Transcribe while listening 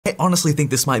honestly think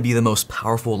this might be the most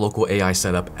powerful local AI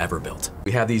setup ever built.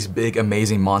 We have these big,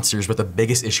 amazing monsters, but the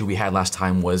biggest issue we had last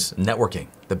time was networking,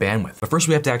 the bandwidth. But first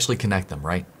we have to actually connect them,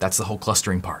 right? That's the whole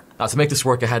clustering part. Now to make this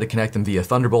work, I had to connect them via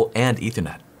Thunderbolt and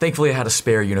Ethernet. Thankfully, I had a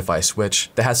spare UniFi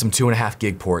switch that had some 2.5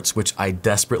 gig ports, which I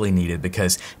desperately needed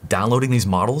because downloading these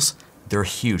models, they're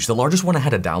huge. The largest one I had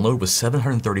to download was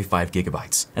 735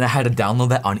 gigabytes, and I had to download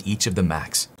that on each of the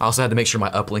Macs. I also had to make sure my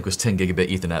uplink was 10 gigabit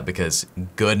Ethernet because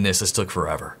goodness, this took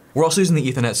forever. We're also using the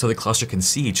Ethernet so the cluster can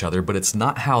see each other, but it's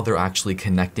not how they're actually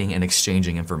connecting and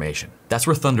exchanging information. That's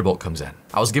where Thunderbolt comes in.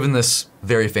 I was given this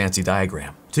very fancy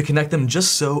diagram to connect them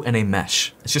just so in a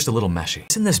mesh. It's just a little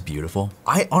meshy. Isn't this beautiful?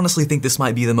 I honestly think this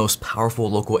might be the most powerful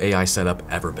local AI setup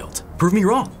ever built. Prove me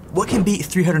wrong. What can beat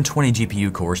 320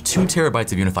 GPU cores, 2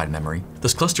 terabytes of unified memory?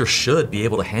 This cluster should be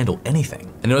able to handle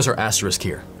anything. And notice our asterisk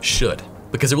here, should.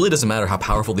 Because it really doesn't matter how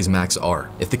powerful these Macs are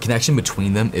if the connection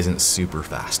between them isn't super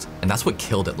fast. And that's what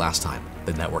killed it last time,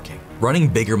 the networking. Running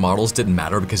bigger models didn't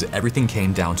matter because everything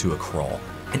came down to a crawl.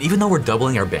 And even though we're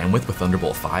doubling our bandwidth with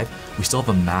Thunderbolt 5, we still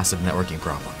have a massive networking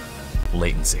problem,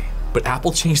 latency. But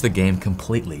Apple changed the game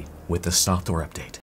completely with the software update.